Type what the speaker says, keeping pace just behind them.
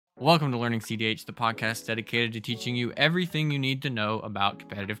Welcome to Learning cEDH, the podcast dedicated to teaching you everything you need to know about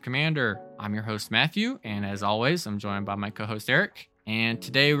competitive Commander. I'm your host, Matthew, and as always, I'm joined by my co-host, Eric. And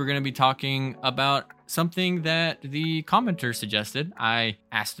today we're going to be talking about something that the commenters suggested. I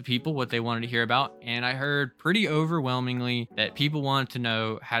asked the people what they wanted to hear about, and I heard pretty overwhelmingly that people wanted to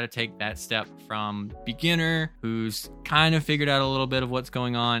know how to take that step from beginner who's kind of figured out a little bit of what's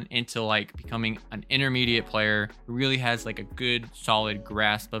going on into like becoming an intermediate player who really has like a good solid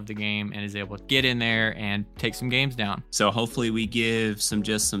grasp of the game and is able to get in there and take some games down. So hopefully we give some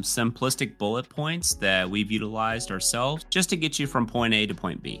simplistic bullet points that we've utilized ourselves just to get you from point A to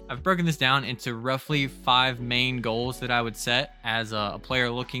point B. I've broken this down into roughly 5 main goals that I would set as a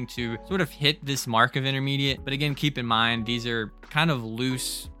player looking to sort of hit this mark of intermediate. But again, keep in mind, these are kind of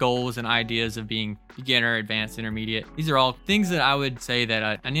loose goals and ideas of being beginner, advanced, intermediate. These are all things that I would say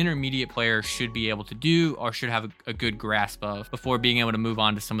that an intermediate player should be able to do or should have a good grasp of before being able to move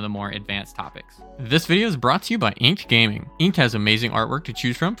on to some of the more advanced topics. This video is brought to you by Inked Gaming. Inked has amazing artwork to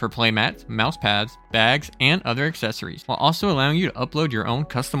choose from for playmats, mouse pads, bags, and other accessories, while also allowing you to upload your own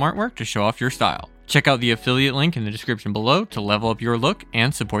custom artwork to show off your style. Check out the affiliate link in the description below to level up your look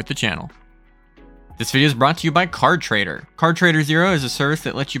and support the channel. This video is brought to you by Card Trader. Card Trader Zero is a service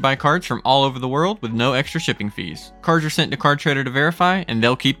that lets you buy cards from all over the world with no extra shipping fees. Cards are sent to Card Trader to verify, and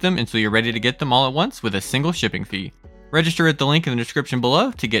they'll keep them until you're ready to get them all at once with a single shipping fee. Register at the link in the description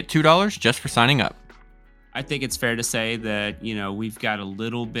below to get $2 just for signing up. I think it's fair to say that, we've got a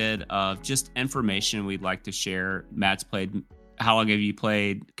little bit of just information we'd like to share. Matt's played. How long have you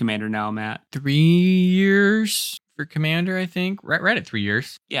played Commander now, Matt? 3 years for Commander, I think. Right at 3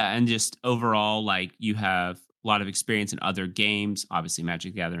 years. Yeah, and just overall, you have a lot of experience in other games, obviously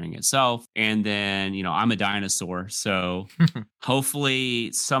Magic the Gathering itself. And then, I'm a dinosaur. So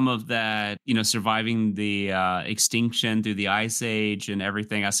hopefully some of that, surviving the extinction through the Ice Age and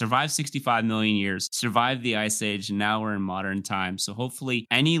everything. I survived 65 million years, survived the Ice Age, and now we're in modern times. So hopefully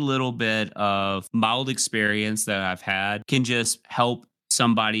any little bit of mild experience that I've had can just help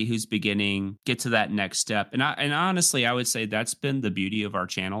somebody who's beginning get to that next step. And honestly, I would say that's been the beauty of our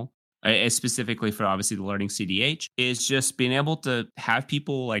channel. Specifically for obviously the Learning cEDH, is just being able to have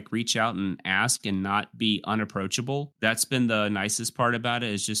people reach out and ask and not be unapproachable. That's been the nicest part about it,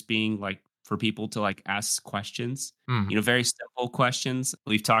 is just being for people to ask questions, very simple questions.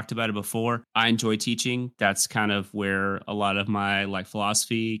 We've talked about it before. I enjoy teaching. That's kind of where a lot of my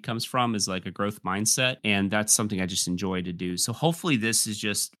philosophy comes from, is a growth mindset. And that's something I just enjoy to do. So hopefully this is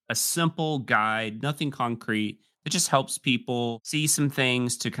just a simple guide, nothing concrete. It just helps people see some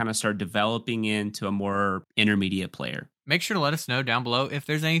things to kind of start developing into a more intermediate player. Make sure to let us know down below if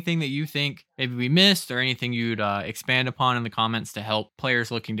there's anything that you think maybe we missed or anything you'd expand upon in the comments to help players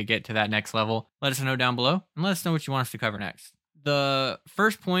looking to get to that next level. Let us know down below and let us know what you want us to cover next. The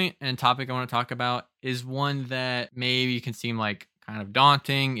first point and topic I want to talk about is one that maybe can seem kind of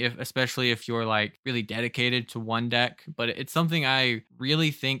daunting, especially if you're really dedicated to one deck, but it's something I really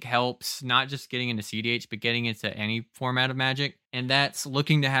think helps not just getting into cEDH, but getting into any format of Magic, and that's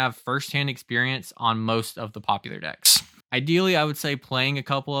looking to have firsthand experience on most of the popular decks. Ideally, I would say playing a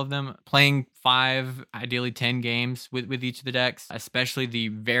couple of them, playing 5, ideally 10 games with each of the decks, especially the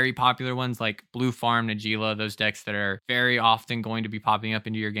very popular ones like Blue Farm, Najeela, those decks that are very often going to be popping up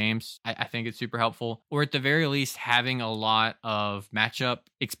into your games. I think it's super helpful. Or at the very least, having a lot of matchup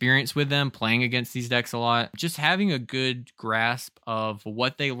experience with them, playing against these decks a lot, just having a good grasp of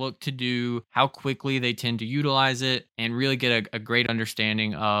what they look to do, how quickly they tend to utilize it, and really get a great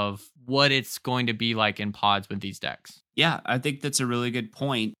understanding of what it's going to be like in pods with these decks. Yeah, I think that's a really good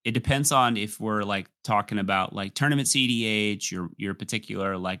point. It depends on if we're talking about tournament cEDH, your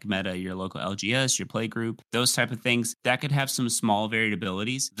particular meta, your local LGS, your play group, those type of things. That could have some small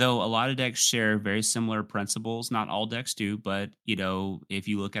variabilities, though a lot of decks share very similar principles. Not all decks do, but if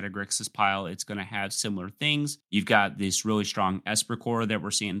you look at a Grixis pile, it's going to have similar things. You've got this really strong Esper core that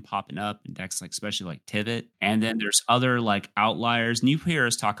we're seeing popping up in decks especially Tivit, and then there's other outliers. New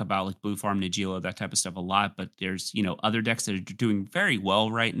players talk about Blue Farm, Najeela, that type of stuff a lot, but there's other decks that are doing very well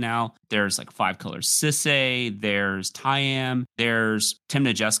right now. There's 5 colors Sisay, there's Tyam, there's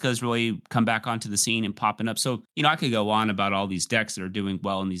Timna Jessica's really come back onto the scene and popping up. So, I could go on about all these decks that are doing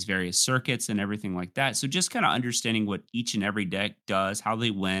well in these various circuits and everything like that. So just kind of understanding what each and every deck does, how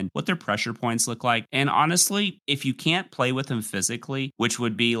they win, what their pressure points look like. And honestly, if you can't play with them physically, which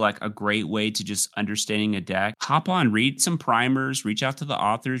would be a great way to just understanding a deck, hop on, read some primers, reach out to the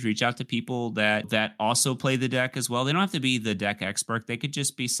authors, reach out to people that also play the deck as well. They don't have to be the deck expert. They could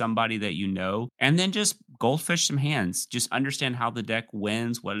just be somebody that and then just goldfish some hands. Just understand how the deck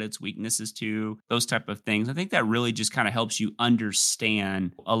wins, what its weaknesses to, those type of things. I think that really just kind of helps you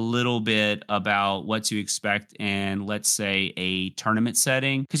understand a little bit about what to expect in, let's say, a tournament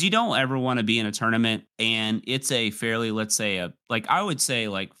setting. Because you don't ever want to be in a tournament and it's a fairly, let's say, like I would say,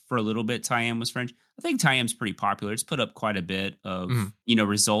 like for a little bit, Tayam was French. I think Tayam's pretty popular. It's put up quite a bit of, Mhm.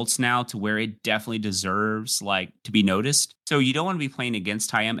 results now to where it definitely deserves like to be noticed. So you don't want to be playing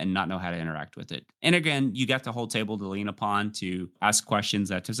against Tayam and not know how to interact with it. And again, you got the whole table to lean upon to ask questions,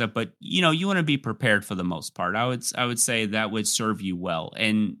 that type of stuff. But you want to be prepared for the most part. I would say that would serve you well.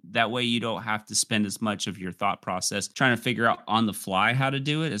 And that way you don't have to spend as much of your thought process trying to figure out on the fly how to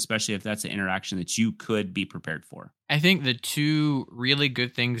do it, especially if that's an interaction that you could be prepared for. I think the two really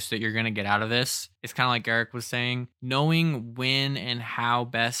good things that you're going to get out of this is kind of like Eric was saying, knowing when and how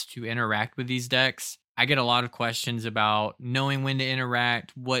best to interact with these decks. I get a lot of questions about knowing when to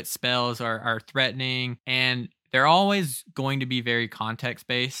interact, what spells are threatening, and they're always going to be very context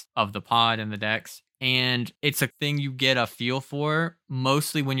based of the pod and the decks. And it's a thing you get a feel for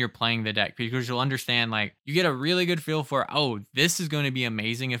mostly when you're playing the deck, because you'll understand, like, you get a really good feel for, oh, this is going to be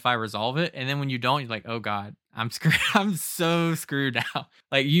amazing if I resolve it. And then when you don't, you're like, oh God, I'm screwed. I'm so screwed now.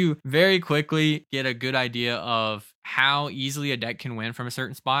 Like, you very quickly get a good idea of how easily a deck can win from a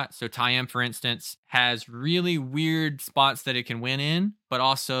certain spot. So Tayam, for instance, has really weird spots that it can win in, but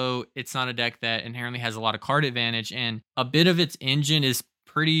also it's not a deck that inherently has a lot of card advantage. And a bit of its engine is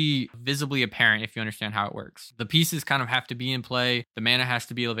pretty visibly apparent if you understand how it works. The pieces kind of have to be in play, the mana has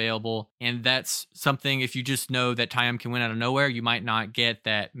to be available, and that's something, if you just know that Tayam can win out of nowhere, you might not get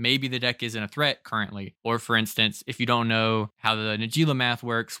that maybe the deck isn't a threat currently. Or for instance, if you don't know how the Najeela math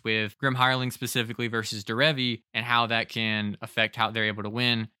works with Grim Hireling specifically versus Derevi and how that can affect how they're able to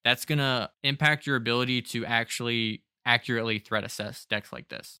win, that's going to impact your ability to actually accurately threat assess decks like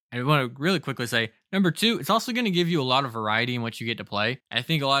this. And I want to really quickly say, number two, it's also going to give you a lot of variety in what you get to play. I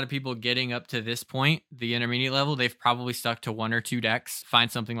think a lot of people getting up to this point, the intermediate level, they've probably stuck to one or two decks, find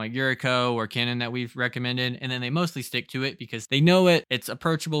something like Yuriko or Kinnan that we've recommended, and then they mostly stick to it because they know it, it's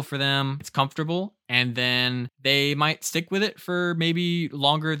approachable for them, it's comfortable, and then they might stick with it for maybe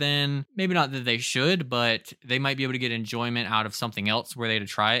longer than, maybe not that they should, but they might be able to get enjoyment out of something else were they to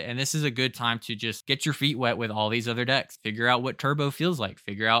try it. And this is a good time to just get your feet wet with all these other decks, figure out what Turbo feels like,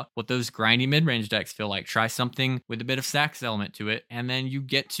 figure out what those grindy mid-range decks feel like, try something with a bit of stacks element to it, and then you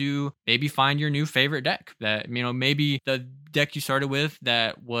get to maybe find your new favorite deck that, maybe the deck you started with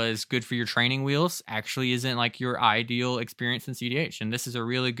that was good for your training wheels actually isn't like your ideal experience in cEDH. And this is a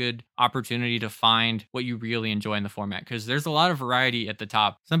really good opportunity to find what you really enjoy in the format, because there's a lot of variety at the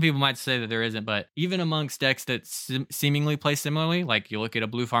top. Some people might say that there isn't, but even amongst decks that seemingly play similarly, like you look at a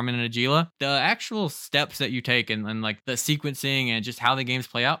Blue Farm and a Najeela, the actual steps that you take and like the sequencing and just how the games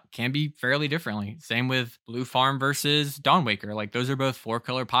play out can be fairly differently. Same with Blue Farm versus Dawnwaker. Like, those are both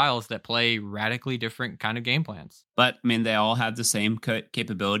 4-color piles that play radically different kind of game plans. But they all have the same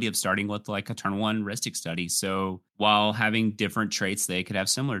capability of starting with like a turn one Ristic study. So while having different traits, they could have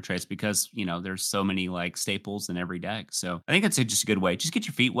similar traits because, there's so many like staples in every deck. So I think it's just a good way. Just get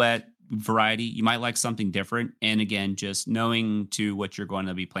your feet wet. Variety. You might like something different. And again, just knowing to what you're going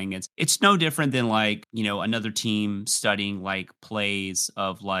to be playing against. It's no different than like, another team studying like plays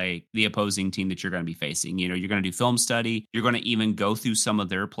of like the opposing team that you're going to be facing. You're going to do film study. You're going to even go through some of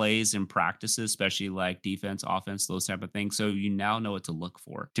their plays and practices, especially like defense, offense, those type of things. So you now know what to look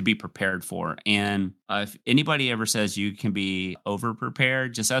for, to be prepared for. And if anybody ever says you can be over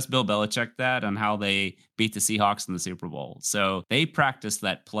prepared, just ask Bill Belichick that on how they beat the Seahawks in the Super Bowl. So they practiced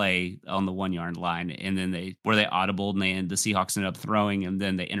that play on the 1 yard line, and then they audibled, and the Seahawks ended up throwing, and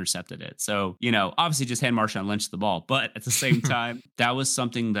then they intercepted it. So, obviously just hand Marshawn Lynch the ball, but at the same time, that was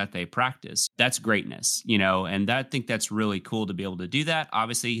something that they practiced. That's greatness, and I think that's really cool to be able to do that.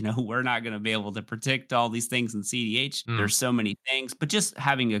 Obviously, we're not going to be able to predict all these things in cEDH. There's so many things, but just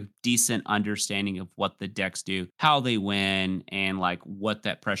having a decent understanding of what the decks do, how they win, and like what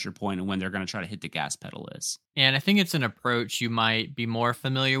that pressure point and when they're going to try to hit the gas pedal is. And I think it's an approach you might be more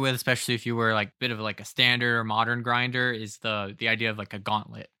familiar with, especially if you were like a bit of like a standard or modern grinder, is the idea of like a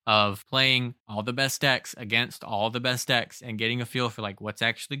gauntlet of playing all the best decks against all the best decks and getting a feel for like what's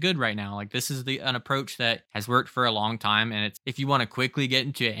actually good right now. Like, this is an approach that has worked for a long time. And it's, if you want to quickly get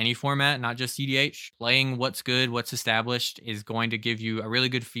into any format, not just cEDH, playing what's good, what's established is going to give you a really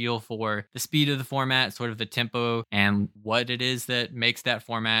good feel for the speed of the format, sort of the tempo, and what it is that makes that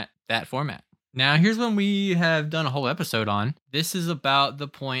format that format. Now, here's one we have done a whole episode on. This is about the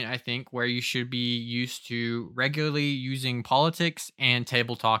point, I think, where you should be used to regularly using politics and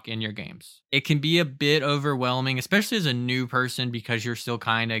table talk in your games. It can be a bit overwhelming, especially as a new person, because you're still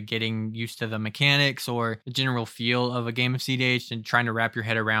kind of getting used to the mechanics or the general feel of a game of cEDH and trying to wrap your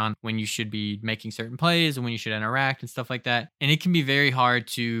head around when you should be making certain plays and when you should interact and stuff like that. And it can be very hard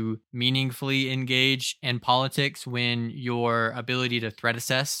to meaningfully engage in politics when your ability to threat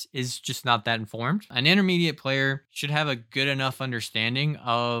assess is just not that informed. An intermediate player should have a good enough understanding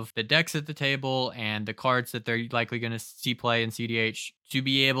of the decks at the table and the cards that they're likely going to see play in cEDH to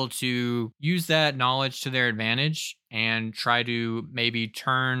be able to use that knowledge to their advantage and try to maybe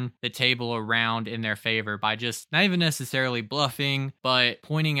turn the table around in their favor by just not even necessarily bluffing, but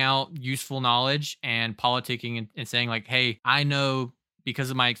pointing out useful knowledge and politicking and saying like, hey, I know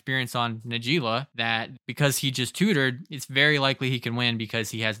because of my experience on Najila that because he just tutored, it's very likely he can win because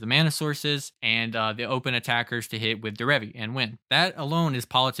he has the mana sources and the open attackers to hit with Derevi and win. That alone is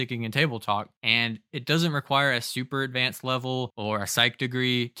politicking and table talk, and it doesn't require a super advanced level or a psych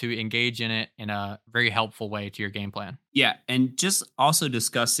degree to engage in it in a very helpful way to your game plan. Yeah, and just also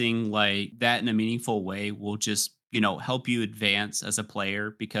discussing like that in a meaningful way will just, help you advance as a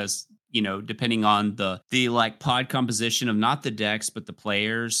player because depending on the like pod composition of not the decks but the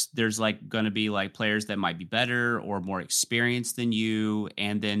players, there's like going to be like players that might be better or more experienced than you,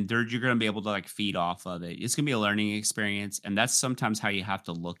 and then you're going to be able to like feed off of it. It's going to be a learning experience, and that's sometimes how you have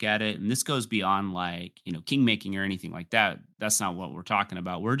to look at it. And this goes beyond like king making or anything like that. That's not what we're talking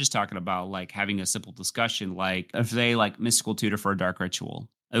about. We're just talking about like having a simple discussion, like if they like mystical tutor for a dark ritual.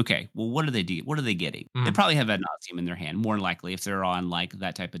 Okay, well, what do they do? What are they getting? They probably have Ad Nauseam in their hand, more than likely, if they're on like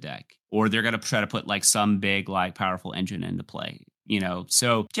that type of deck. Or they're going to try to put like some big, like powerful engine into play,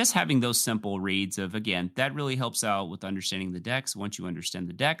 So just having those simple reads of, again, that really helps out with understanding the decks. Once you understand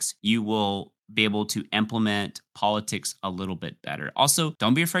the decks, you will be able to implement politics a little bit better. Also,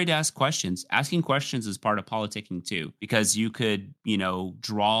 don't be afraid to ask questions. Asking questions is part of politicking too, because you could,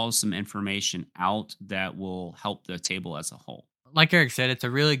 draw some information out that will help the table as a whole. Like Eric said, it's a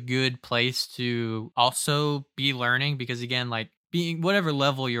really good place to also be learning because, again, like being whatever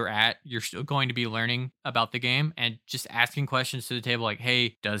level you're at, you're still going to be learning about the game and just asking questions to the table like,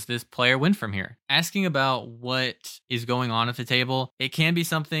 hey, does this player win from here? Asking about what is going on at the table. It can be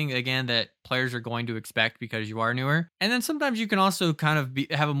something, again, that players are going to expect because you are newer. And then sometimes you can also kind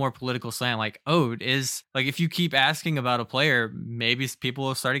of have a more political slant like, oh, is like if you keep asking about a player, maybe people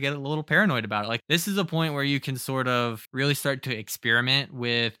will start to get a little paranoid about it. Like this is a point where you can sort of really start to experiment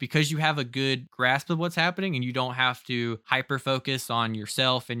with, because you have a good grasp of what's happening and you don't have to hyper focus on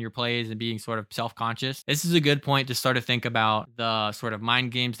yourself and your plays and being sort of self-conscious. This is a good point to start to think about the sort of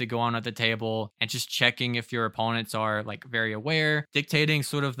mind games that go on at the table and just checking if your opponents are like very aware, dictating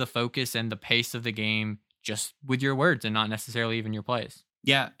sort of the focus and the pace of the game just with your words and not necessarily even your plays.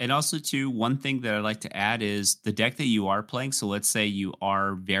 Yeah, and also too, one thing that I'd like to add is the deck that you are playing. So let's say you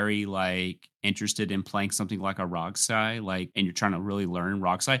are very like interested in playing something like a Rogsai, like, and you're trying to really learn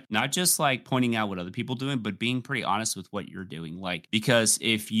Rogsai, not just like pointing out what other people doing, but being pretty honest with what you're doing. Like, because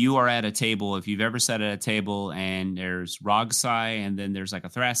if you are at a table, if you've ever sat at a table and there's Rogsai and then there's like a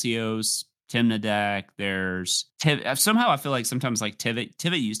Thrasios, Timna deck, there's somehow I feel like sometimes like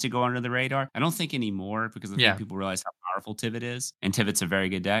Tivit used to go under the radar. I don't think anymore because I think people realize how powerful Tivit is, and Tivit's a very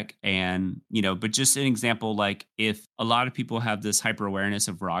good deck. And but just an example, like if a lot of people have this hyper awareness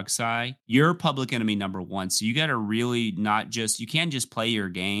of Rogsai, you're public enemy number one. So you got to really you can't just play your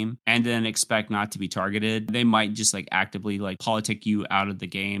game and then expect not to be targeted. They might just like actively like politic you out of the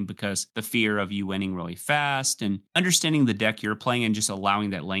game because the fear of you winning really fast, and understanding the deck you're playing and just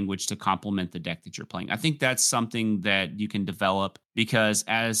allowing that language to complement the deck that you're playing. I think that's something that you can develop because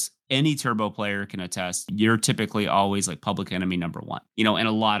as any turbo player can attest, you're typically always like public enemy number one, in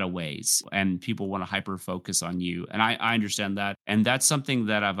a lot of ways. And people want to hyper focus on you. And I understand that. And that's something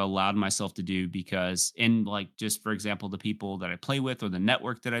that I've allowed myself to do because in like, just for example, the people that I play with or the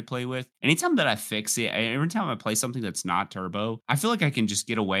network that I play with, anytime that I fix it, every time I play something that's not turbo, I feel like I can just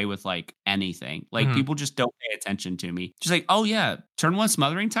get away with like anything. Like people just don't pay attention to me. Just like, oh yeah, turn one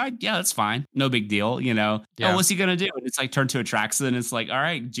Smothering Tide. Yeah, that's fine. No big deal. Yeah. Oh, what's he going to do? And it's like turn to Atraxa and it's like, all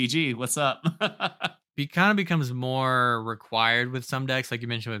right, GG. What's up? It kind of becomes more required with some decks, like you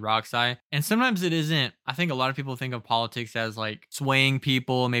mentioned with Roxai. And sometimes it isn't. I think a lot of people think of politics as like swaying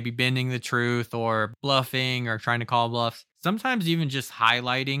people, maybe bending the truth or bluffing or trying to call bluffs. Sometimes even just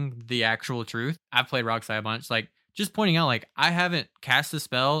highlighting the actual truth. I've played Roxai a bunch. Like just pointing out, like, I haven't cast a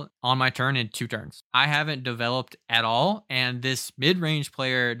spell on my turn in 2 turns. I haven't developed at all. And this mid range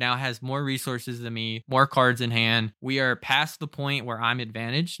player now has more resources than me, more cards in hand. We are past the point where I'm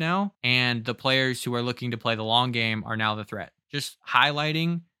advantaged now. And the players who are looking to play the long game are now the threat. Just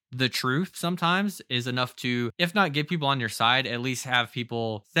highlighting the truth sometimes is enough to, if not get people on your side, at least have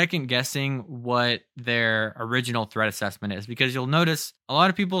people second guessing what their original threat assessment is. Because you'll notice a lot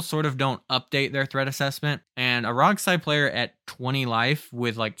of people sort of don't update their threat assessment. And a wrong side player at 20 life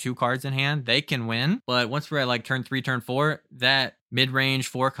with like 2 cards in hand, they can win. But once we're at like turn 3, turn 4, that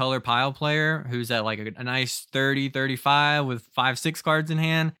mid-range 4-color pile player who's at like a nice 30, 35 with 5, 6 cards in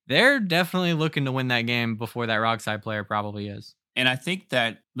hand, they're definitely looking to win that game before that wrong side player probably is. And I think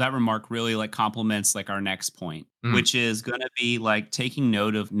that remark really like complements like our next point, which is going to be like taking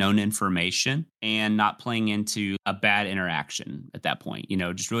note of known information and not playing into a bad interaction at that point.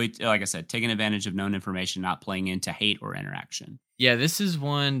 Just really, like I said, taking advantage of known information, not playing into hate or interaction. Yeah, this is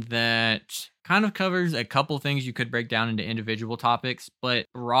one that kind of covers a couple things you could break down into individual topics, but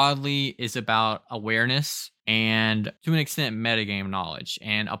broadly is about awareness and to an extent metagame knowledge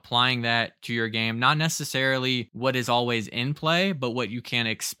and applying that to your game, not necessarily what is always in play, but what you can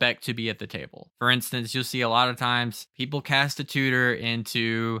expect to be at the table. For instance, you'll see a lot of times people cast a tutor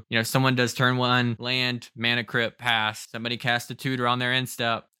into, someone does turn 1 land, mana crypt, pass, somebody casts a tutor on their end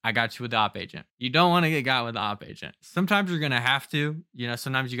step. I got you with the op agent. You don't want to get got with the op agent. Sometimes you're going to have to,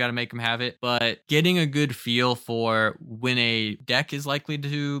 sometimes you got to make them have it, but getting a good feel for when a deck is likely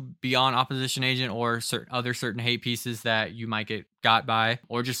to be on opposition agent or certain hate pieces that you might get got by,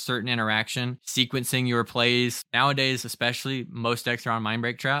 or just certain interaction, sequencing your plays. Nowadays, especially, most decks are on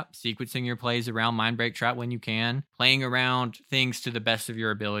Mindbreak Trap, sequencing your plays around Mindbreak Trap when you can, playing around things to the best of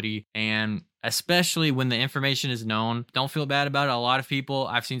your ability, and especially when the information is known, don't feel bad about it. A lot of people,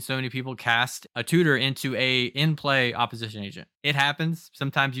 I've seen so many people cast a tutor into a in-play opposition agent. It happens.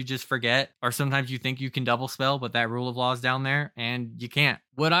 Sometimes you just forget, or sometimes you think you can double spell, but that rule of law is down there and you can't.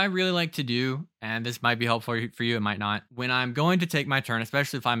 What I really like to do, and this might be helpful for you, it might not, when I'm going to take my turn,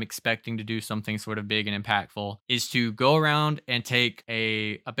 especially if I'm expecting to do something sort of big and impactful, is to go around and take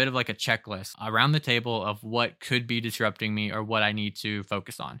a bit of like a checklist around the table of what could be disrupting me or what I need to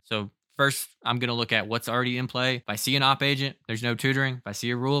focus on. So first, I'm going to look at what's already in play. If I see an op agent, there's no tutoring. If I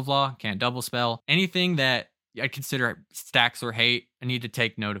see a rule of law, can't double spell. Anything that I consider stacks or hate, I need to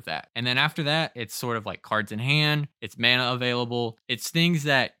take note of that. And then after that, it's sort of like cards in hand, it's mana available, it's things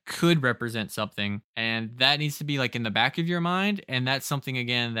that could represent something. And that needs to be like in the back of your mind. And that's something,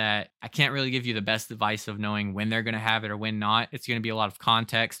 again, that I can't really give you the best advice of knowing when they're going to have it or when not. It's going to be a lot of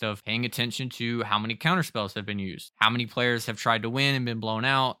context of paying attention to how many counterspells have been used, how many players have tried to win and been blown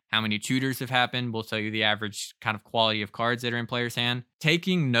out, how many tutors have happened. We'll tell you the average kind of quality of cards that are in players' hand.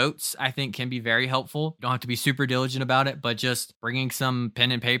 Taking notes, I think, can be very helpful. You don't have to be super diligent about it, but just bringing some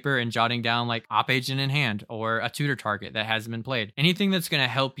pen and paper and jotting down like op agent in hand or a tutor target that hasn't been played. Anything that's going to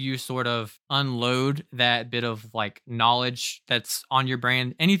help you sort of unload that bit of like knowledge that's on your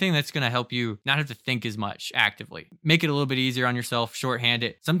brain. Anything that's going to help you not have to think as much actively. Make it a little bit easier on yourself, shorthand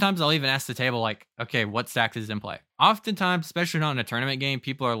it. Sometimes I'll even ask the table like, okay, what stacks is in play? Oftentimes, especially not in a tournament game,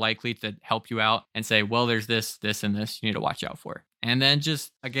 people are likely to help you out and say, well, there's this, this, and this you need to watch out for. And then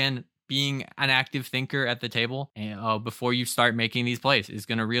just, again, being an active thinker at the table before you start making these plays is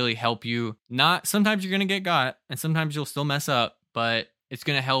going to really help you. Sometimes you're going to get got and sometimes you'll still mess up, but it's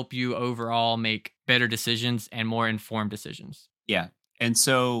going to help you overall make better decisions and more informed decisions. Yeah. And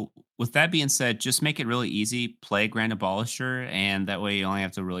so with that being said, just make it really easy. Play Grand Abolisher, and that way you only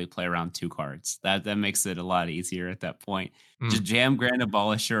have to really play around 2 cards. That makes it a lot easier at that point. Just jam Grand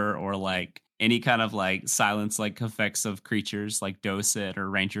Abolisher or like any kind of like silence like effects of creatures like Docet or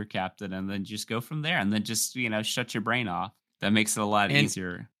Ranger Captain, and then just go from there and then just, shut your brain off. That makes it a lot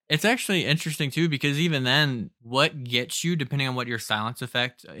easier. It's actually interesting too, because even then, what gets you, depending on what your silence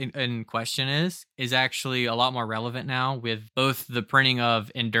effect in question is actually a lot more relevant now with both the printing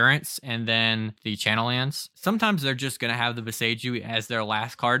of Endurance and then the Channel Lands. Sometimes they're just going to have the Visage you as their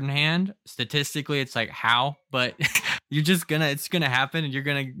last card in hand. Statistically, it's like, how? But it's going to happen and you're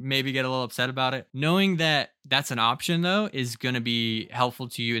going to maybe get a little upset about it. Knowing that that's an option, though, is going to be helpful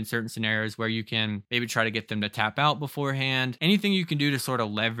to you in certain scenarios where you can maybe try to get them to tap out beforehand. Anything you can do to sort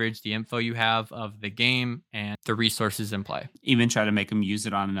of leverage the info you have of the game and the resources in play. Even try to make them use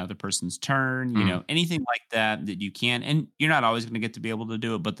it on another person's turn, anything like that you can. And you're not always going to get to be able to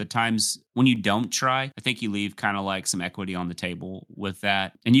do it, but the times when you don't try, I think you leave kind of like some equity on the table with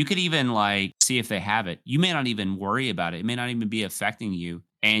that. And you could even like see if they have it. You may not even worry about it. It may not even be affecting you.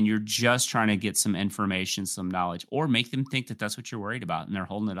 and you're just trying to get some information, some knowledge, or make them think that that's what you're worried about and they're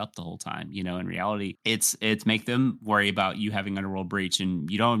holding it up the whole time. In reality, it's make them worry about you having Underworld Breach, and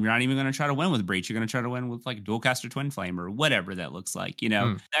you're not even going to try to win with Breach. You're going to try to win with like Dualcaster Twin Flame or whatever that looks like,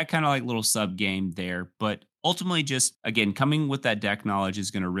 that kind of like little sub game there. But ultimately, just again, coming with that deck knowledge is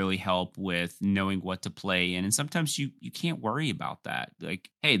going to really help with knowing what to play in. And sometimes you can't worry about that. Like,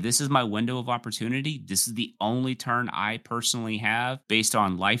 hey, this is my window of opportunity. This is the only turn I personally have based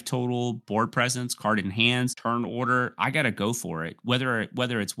on life total, board presence, card in hands, turn order. I got to go for it, whether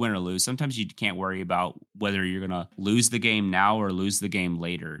it's win or lose. Sometimes you can't worry about whether you're going to lose the game now or lose the game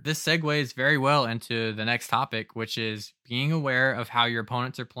later. This segues very well into the next topic, which is being aware of how your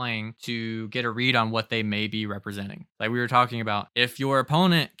opponents are playing to get a read on what they may be representing. Like we were talking about, if your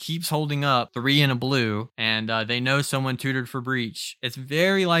opponent keeps holding up 3 in a blue and they know someone tutored for Breach, it's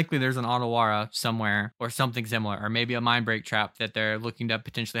very likely there's an Otawara somewhere or something similar, or maybe a Mindbreak trap that they're looking to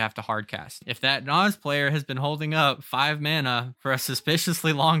potentially have to hardcast. If that Nas player has been holding up 5 mana for a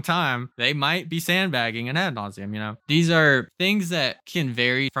suspiciously long time, they might be sandbagging and ad nauseum, These are things that can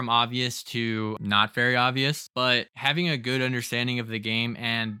vary from obvious to not very obvious, but having a good understanding of the game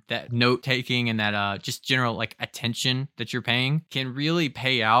and that note taking and that just general like attention that you're paying can really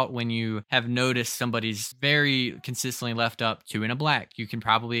pay out when you have noticed somebody's very consistently left up 2 in a black. You can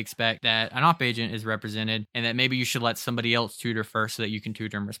probably expect that an op agent is represented and that maybe you should let somebody else tutor first so that you can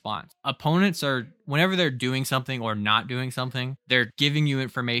tutor in response. Opponents are, whenever they're doing something or not doing something, they're giving you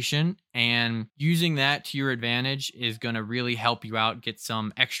information, and using that to your advantage is going to really help you out, get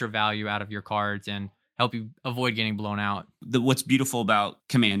some extra value out of your cards and help you avoid getting blown out. What's beautiful about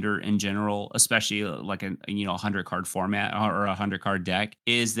Commander in general, especially like a 100 card format or a 100 card deck,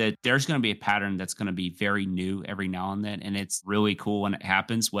 is that there's going to be a pattern that's going to be very new every now and then, and it's really cool when it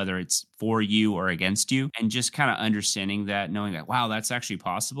happens, whether it's for you or against you, and just kind of understanding that, knowing that, wow, that's actually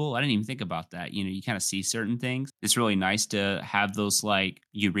possible. I didn't even think about that. You kind of see certain things. It's really nice to have those like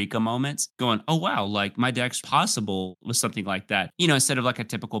eureka moments, going, oh wow, like my deck's possible with something like that. Instead of like a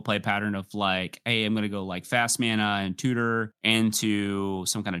typical play pattern of like, hey, I'm going to go like fast mana and tutor into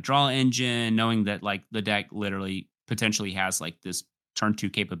some kind of draw engine, knowing that like the deck literally potentially has like this turn 2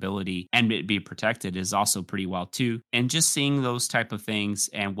 capability and it be protected is also pretty wild too. And just seeing those type of things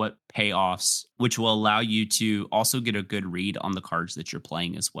and what payoffs, which will allow you to also get a good read on the cards that you're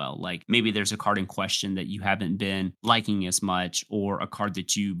playing as well. Like maybe there's a card in question that you haven't been liking as much, or a card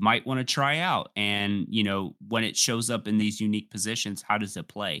that you might want to try out. And, when it shows up in these unique positions, how does it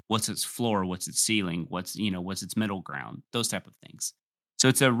play? What's its floor? What's its ceiling? What's its middle ground? Those type of things. So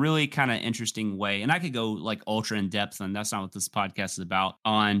it's a really kind of interesting way. And I could go like ultra in depth, and that's not what this podcast is about,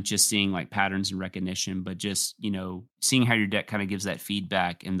 on just seeing like patterns and recognition, but just, seeing how your deck kind of gives that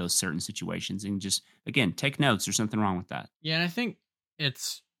feedback in those certain situations, and just, again, take notes. There's something wrong with that. Yeah. And I think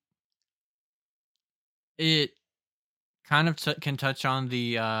it kind of can touch on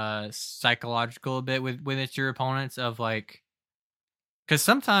the psychological a bit with it's your opponents of like, because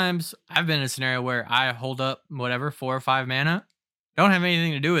sometimes I've been in a scenario where I hold up whatever 4 or 5 mana. Don't have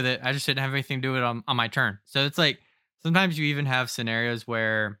anything to do with it. I just didn't have anything to do with it on my turn. So it's like sometimes you even have scenarios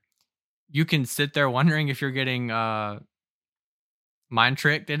where you can sit there wondering if you're getting mind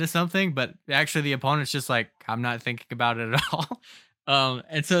tricked into something, but actually the opponent's just like, I'm not thinking about it at all.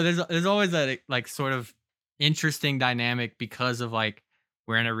 And so there's always that like sort of interesting dynamic because of like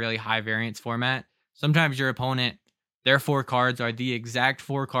we're in a really high variance format. Sometimes your opponent, their 4 cards are the exact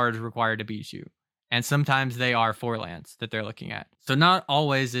 4 cards required to beat you. And sometimes they are 4 lands that they're looking at. So not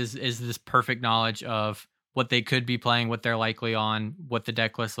always is this perfect knowledge of what they could be playing, what they're likely on, what the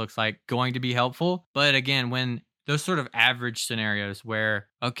deck list looks like, going to be helpful. But again, when those sort of average scenarios where,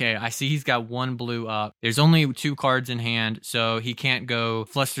 okay, I see he's got 1 blue up, there's only 2 cards in hand, so he can't go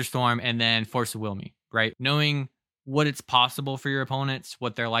Flusterstorm and then Force of Will Me, right? Knowing what it's possible for your opponents,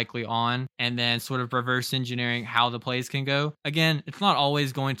 what they're likely on, and then sort of reverse engineering how the plays can go. Again, it's not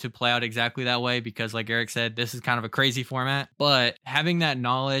always going to play out exactly that way because, like Eric said, this is kind of a crazy format, but having that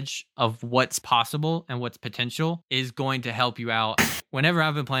knowledge of what's possible and what's potential is going to help you out. Whenever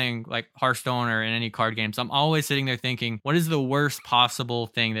I've been playing like Hearthstone or in any card games, I'm always sitting there thinking, what is the worst possible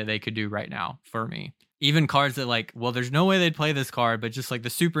thing that they could do right now for me? Even cards that like, well, there's no way they'd play this card, but just like the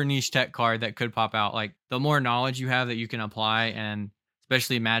super niche tech card that could pop out. Like the more knowledge you have that you can apply and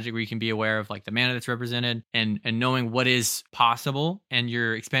especially Magic, where you can be aware of like the mana that's represented and knowing what is possible, and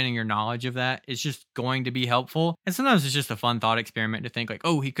you're expanding your knowledge of that is just going to be helpful. And sometimes it's just a fun thought experiment to think like,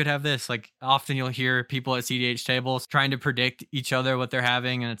 oh, he could have this. Like often you'll hear people at cEDH tables trying to predict each other what they're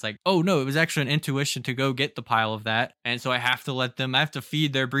having, and it's like, oh no, it was actually an intuition to go get the pile of that, and so I have to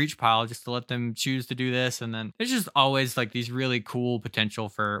feed their breach pile just to let them choose to do this. And then there's just always like these really cool potential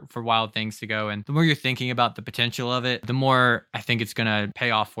for wild things to go, and the more you're thinking about the potential of it, the more I think it's gonna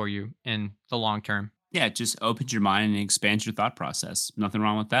pay off for you in the long term. Yeah, it just opens your mind and expands your thought process. Nothing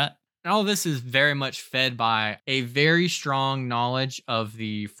wrong with that. And all this is very much fed by a very strong knowledge of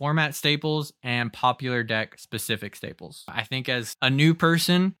the format staples and popular deck specific staples. I think as a new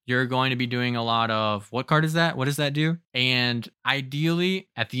person, you're going to be doing a lot of what card is that? What does that do? And ideally,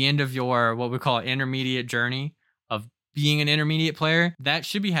 at the end of your what we call intermediate journey of being an intermediate player, that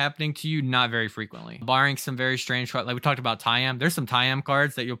should be happening to you not very frequently. Barring some very strange cards, like we talked about Tayam. There's some Tayam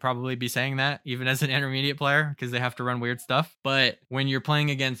cards that you'll probably be saying that even as an intermediate player because they have to run weird stuff. But when you're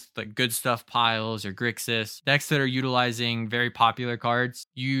playing against like good stuff piles or Grixis, decks that are utilizing very popular cards,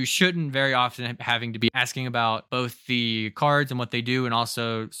 you shouldn't very often having to be asking about both the cards and what they do and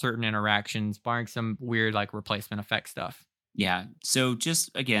also certain interactions, barring some weird like replacement effect stuff. Yeah. So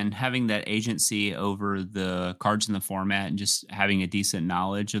just again, having that agency over the cards in the format and just having a decent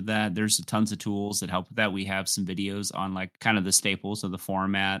knowledge of that. There's tons of tools that help with that. We have some videos on like kind of the staples of the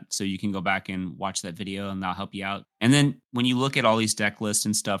format. So you can go back and watch that video and that'll help you out. And then when you look at all these deck lists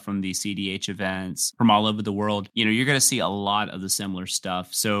and stuff from the cEDH events from all over the world, you're going to see a lot of the similar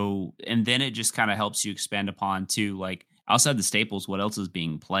stuff. So, and then it just kind of helps you expand upon too, like, outside the staples, what else is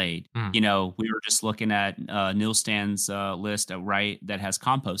being played? We were just looking at Neil Stan's list, right, that has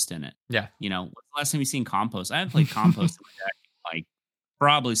compost in it. Yeah. What's the last time you seen compost? I haven't played compost in my deck, like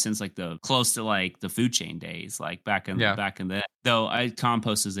probably since like the close to like the food chain days, like back in the though.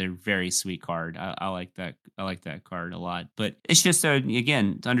 Compost is a very sweet card. I like that. I like that card a lot. But it's just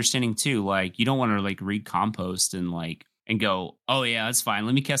again understanding too, like you don't want to like read compost and go, oh yeah, that's fine.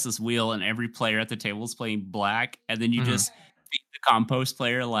 Let me cast this wheel, and every player at the table is playing black, and then you just feed the compost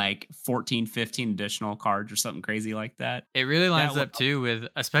player like 14, 15 additional cards or something crazy like that. It really lines up too with,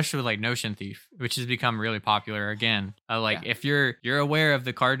 especially with like Notion Thief, which has become really popular again. If you're aware of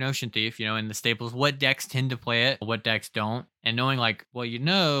the card Notion Thief, in the staples, what decks tend to play it, what decks don't, and knowing like, well,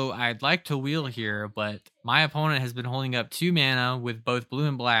 I'd like to wheel here, but my opponent has been holding up 2 mana with both blue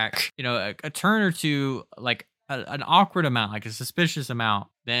and black, a turn or two, like an awkward amount, like a suspicious amount,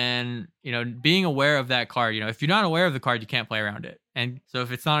 then, being aware of that card, if you're not aware of the card, you can't play around it. And so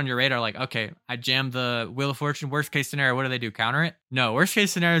if it's not on your radar, like, okay, I jammed the Wheel of Fortune, worst case scenario, what do they do? Counter it? No, worst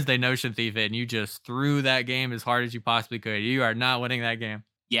case scenario is they Notion Thief it and you just threw that game as hard as you possibly could. You are not winning that game.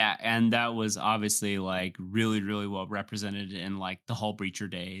 Yeah, and that was obviously like really, really well represented in like the Hull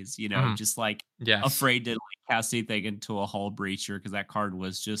Breacher days, just like afraid to like cast anything into a Hull Breacher because that card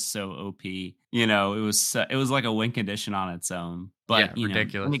was just so OP. It was like a win condition on its own. But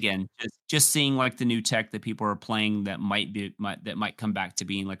ridiculous. And again, just seeing like the new tech that people are playing that might come back to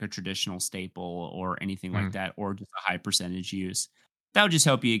being like a traditional staple or anything like that, or just a high percentage use. That would just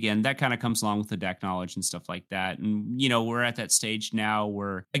help you again. That kind of comes along with the deck knowledge and stuff like that. And we're at that stage now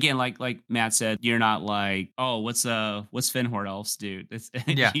where again, like Matt said, you're not like, oh, what's Finhord Elves do?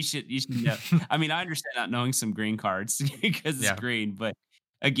 You should know. I mean, I understand not knowing some green cards because it's green, but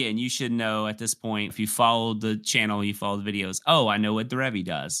again, you should know at this point, if you follow the channel, you follow the videos. Oh, I know what the Revi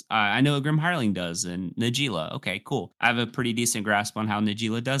does. I know what Grim Hireling does and Najila. Okay, cool. I have a pretty decent grasp on how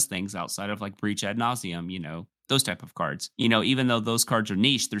Najila does things outside of like Breach Ad Nauseum, those type of cards. Even though those cards are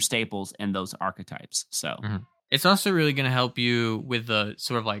niche, they're staples and those archetypes. So it's also really going to help you with the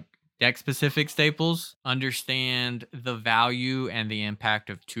sort of like deck specific staples, understand the value and the impact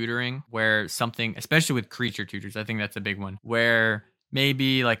of tutoring, where something, especially with creature tutors, I think that's a big one, where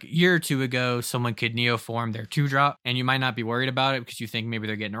maybe like a year or two ago, someone could neoform their 2-drop and you might not be worried about it because you think maybe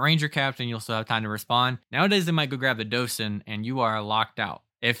they're getting a ranger capped and you'll still have time to respond. Nowadays, they might go grab the Dosin and you are locked out.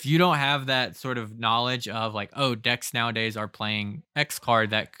 If you don't have that sort of knowledge of like, oh, decks nowadays are playing X card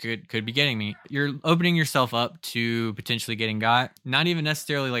that could be getting me, you're opening yourself up to potentially getting got. Not even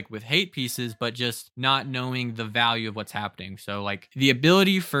necessarily like with hate pieces, but just not knowing the value of what's happening. So like the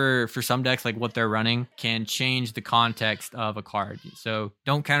ability for some decks, like what they're running, can change the context of a card. So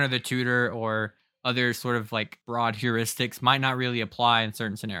don't counter the tutor, or other sort of like broad heuristics might not really apply in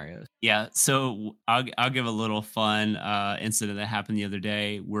certain scenarios. Yeah, so I'll give a little fun incident that happened the other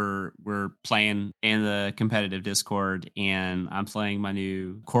day. We're playing in the competitive Discord, and I'm playing my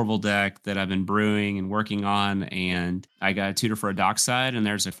new Corval deck that I've been brewing and working on, and I got a tutor for a dockside, and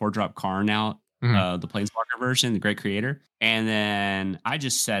there's a 4-drop Karn out. Mhm. the Planeswalker version, the Great Creator. And then I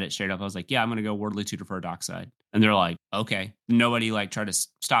just said it straight up. I was like, yeah, I'm going to go Wordly Tutor for a Dockside. And they're like, okay. Nobody like tried to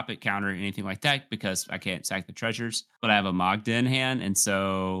stop it, counter it, anything like that because I can't sack the treasures. But I have a Magda in hand. And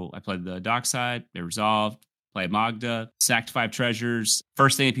so I played the Dockside. They resolved. Played Magda, sacked 5 treasures.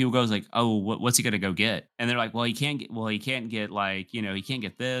 First thing that people go is like, "Oh, what's he gonna go get?" And they're like, "Well, he can't get. Well, he can't get like he can't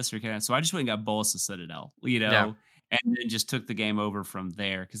get this or he can't." So I just went and got Bolus of Citadel, Yeah. and then just took the game over from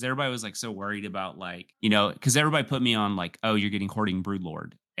there because everybody was like so worried about like because everybody put me on like, "Oh, you're getting Hoarding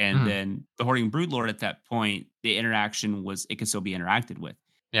Broodlord," and Mhm. then the Hoarding Broodlord at that point, the interaction was it could still be interacted with.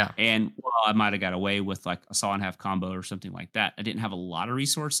 Yeah. And well, I might have got away with like a saw and half combo or something like that. I didn't have a lot of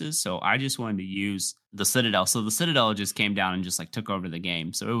resources, so I just wanted to use the Citadel. So the Citadel just came down and just like took over the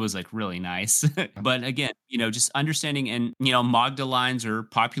game. So it was like really nice. But again, just understanding and Magda lines are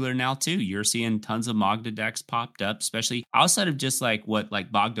popular now too. You're seeing tons of Magda decks popped up, especially outside of just like what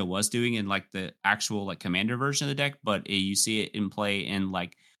like Magda was doing in like the actual like commander version of the deck, but you see it in play in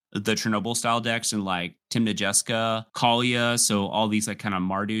like the Chernobyl style decks and like Timna Jeska, Kalia. So all these like kind of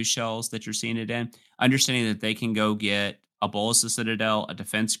Mardu shells that you're seeing it in, understanding that they can go get a Bolus of Citadel, a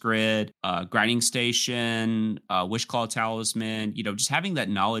defense grid, a grinding station, Wishclaw Talisman, just having that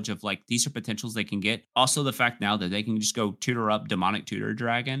knowledge of like these are potentials they can get. Also the fact now that they can just go tutor up Demonic Tutor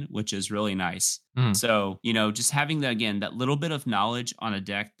Dragon, which is really nice. Mhm. So, just having that again, that little bit of knowledge on a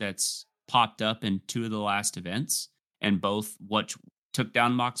deck that's popped up in 2 of the last events and both what took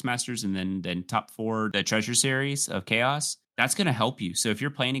down Mox Masters and then top 4 the Treasure Series of Chaos, that's going to help you. So if you're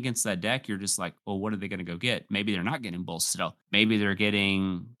playing against that deck, you're just like, well, what are they going to go get? Maybe they're not getting Bull Citadel. Maybe they're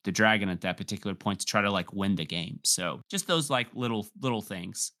getting the Dragon at that particular point to try to like win the game. So just those like little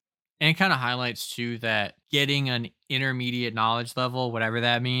things. And it kind of highlights too that getting an intermediate knowledge level, whatever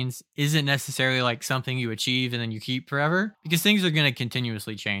that means, isn't necessarily like something you achieve and then you keep forever because things are going to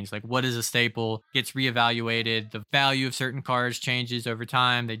continuously change. Like what is a staple gets reevaluated. The value of certain cards changes over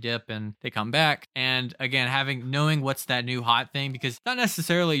time. They dip and they come back. And again, knowing what's that new hot thing, because not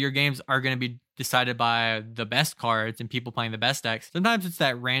necessarily your games are going to be decided by the best cards and people playing the best decks. Sometimes it's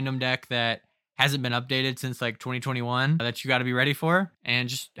that random deck that hasn't been updated since like 2021 that you got to be ready for. And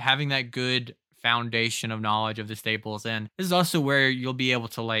just having that good foundation of knowledge of the staples. And this is also where you'll be able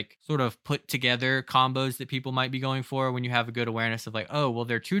to like sort of put together combos that people might be going for when you have a good awareness of like, oh, well,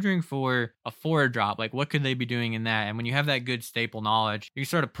 they're tutoring for a 4 drop. Like, what could they be doing in that? And when you have that good staple knowledge, you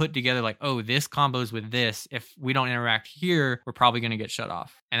sort of put together like, oh, this combos with this. If we don't interact here, we're probably going to get shut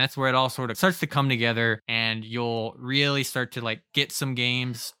off. And that's where it all sort of starts to come together and you'll really start to like get some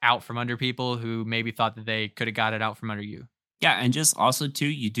games out from under people who maybe thought that they could have got it out from under you. Yeah, and just also too,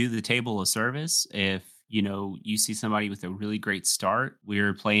 you do the table of service. If you see somebody with a really great start. We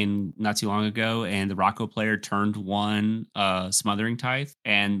were playing not too long ago, and the Rocco player turned 1 Smothering Tithe,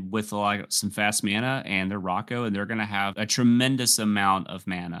 and with like some fast mana, and they're Rocco, and they're going to have a tremendous amount of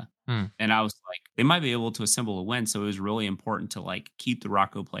mana. And I was like, they might be able to assemble a win. So it was really important to like keep the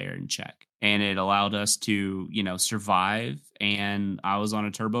Rocco player in check. And it allowed us to, survive. And I was on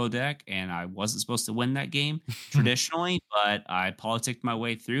a turbo deck and I wasn't supposed to win that game traditionally, but I politicked my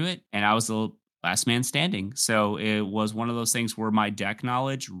way through it. And I was the last man standing. So it was one of those things where my deck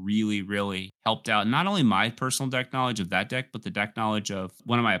knowledge really, really helped out. Not only my personal deck knowledge of that deck, but the deck knowledge of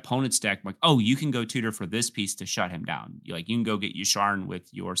one of my opponent's deck. Like, oh, you can go tutor for this piece to shut him down. Like you can go get Yusharn with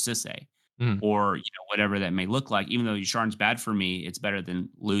your Sisay. Or whatever that may look like. Even though Yusharn's bad for me, it's better than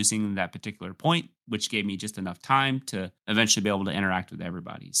losing that particular point, which gave me just enough time to eventually be able to interact with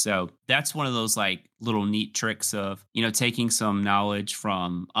everybody. So that's one of those like little neat tricks of taking some knowledge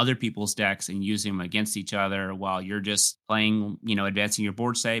from other people's decks and using them against each other while you're just playing, advancing your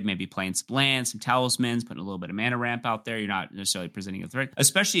board state, maybe playing some lands, some talismans, putting a little bit of mana ramp out there. You're not necessarily presenting a threat,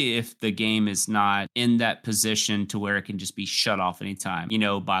 especially if the game is not in that position to where it can just be shut off anytime,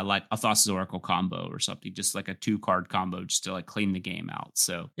 by like a Thassa's Oracle combo or something, just like a 2-card combo just to like clean the game out.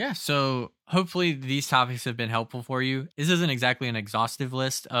 So yeah, so hopefully these topics have been helpful for you. This isn't exactly an exhaustive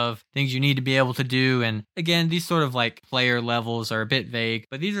list of things you need to be able to do. And again, these sort of like player levels are a bit vague,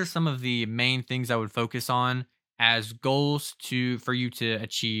 but these are some of the main things I would focus on as goals for you to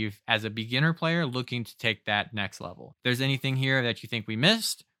achieve as a beginner player looking to take that next level. If there's anything here that you think we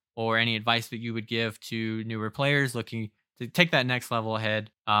missed or any advice that you would give to newer players looking to take that next level ahead,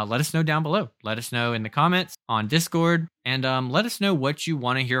 let us know down below. Let us know in the comments on Discord, and let us know what you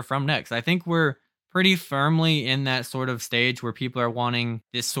want to hear from next. I think we're pretty firmly in that sort of stage where people are wanting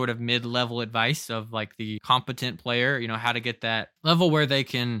this sort of mid-level advice of like the competent player, how to get that level where they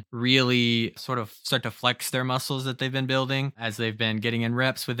can really sort of start to flex their muscles that they've been building as they've been getting in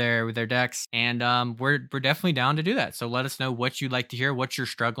reps with their decks. And we're definitely down to do that. So let us know what you'd like to hear, what you're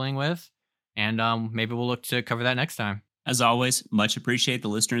struggling with. And maybe we'll look to cover that next time. As always, much appreciate the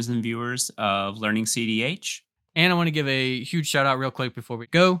listeners and viewers of Learning CEDH. And I want to give a huge shout out real quick before we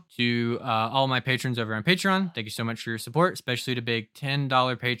go to all my patrons over on Patreon. Thank you so much for your support, especially to big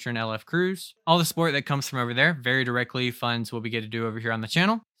 $10 patron LF Cruz. All the support that comes from over there very directly funds what we get to do over here on the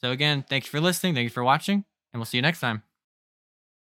channel. So again, thank you for listening. Thank you for watching, and we'll see you next time.